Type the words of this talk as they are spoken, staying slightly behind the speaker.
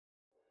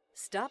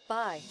Stop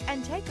by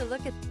and take a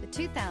look at the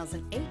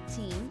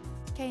 2018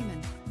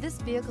 Cayman. This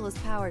vehicle is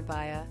powered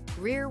by a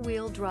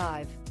rear-wheel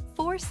drive,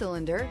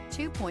 4-cylinder,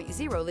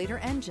 2.0-liter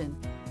engine.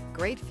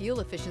 Great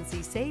fuel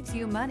efficiency saves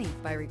you money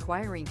by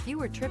requiring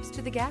fewer trips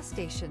to the gas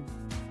station.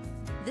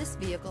 This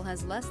vehicle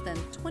has less than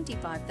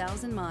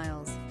 25,000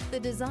 miles. The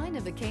design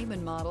of the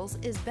Cayman models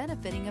is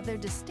benefiting of their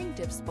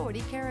distinctive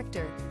sporty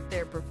character.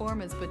 Their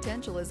performance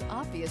potential is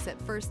obvious at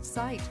first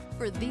sight,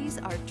 for these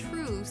are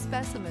true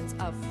specimens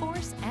of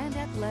force and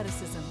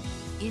athleticism.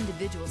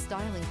 Individual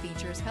styling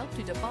features help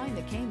to define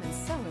the Cayman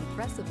so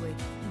impressively.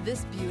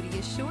 This beauty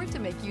is sure to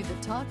make you the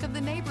talk of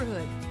the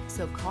neighborhood.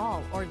 So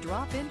call or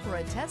drop in for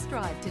a test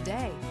drive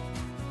today.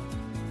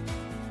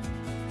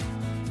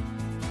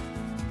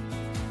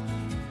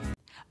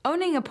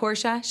 Owning a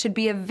Porsche should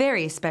be a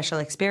very special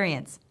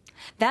experience.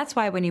 That's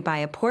why when you buy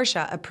a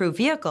Porsche approved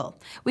vehicle,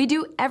 we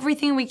do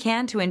everything we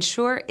can to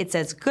ensure it's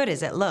as good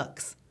as it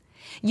looks.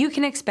 You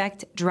can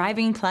expect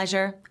driving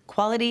pleasure,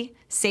 quality,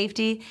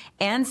 safety,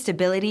 and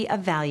stability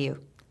of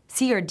value.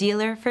 See your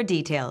dealer for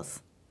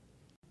details.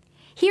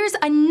 Here's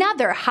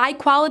another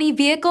high-quality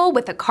vehicle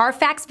with a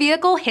Carfax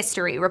Vehicle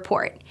History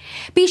Report.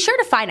 Be sure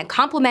to find a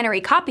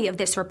complimentary copy of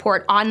this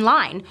report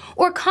online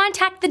or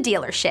contact the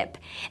dealership.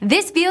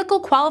 This vehicle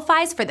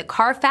qualifies for the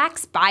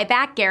Carfax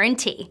Buyback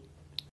Guarantee.